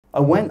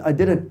I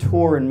did a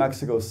tour in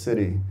Mexico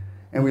City,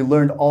 and we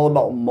learned all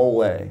about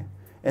mole.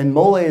 And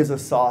mole is a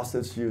sauce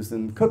that's used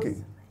in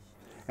cooking.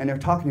 And they're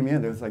talking to me,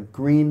 and there's like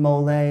green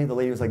mole, the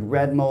lady was like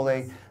red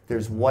mole,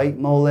 there's white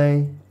mole.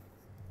 And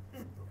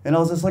I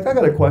was just like, I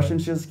got a question.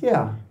 She goes,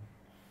 yeah.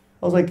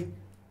 I was like,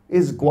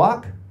 is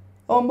guac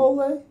a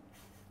mole?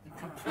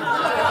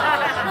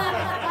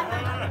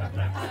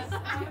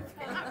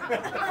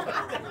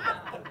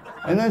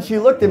 And then she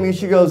looked at me,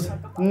 she goes,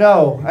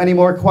 no, any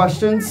more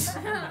questions?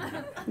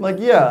 I'm like,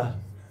 yeah,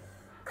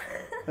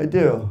 I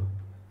do.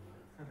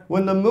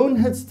 When the moon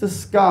hits the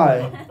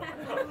sky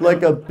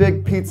like a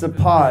big pizza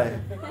pie,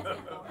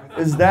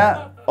 is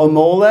that a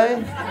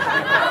mole?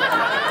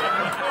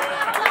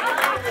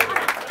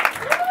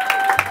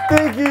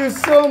 Thank you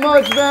so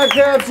much,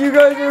 Madcaps. You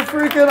guys are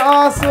freaking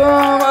awesome.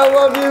 I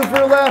love you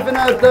for laughing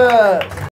at that.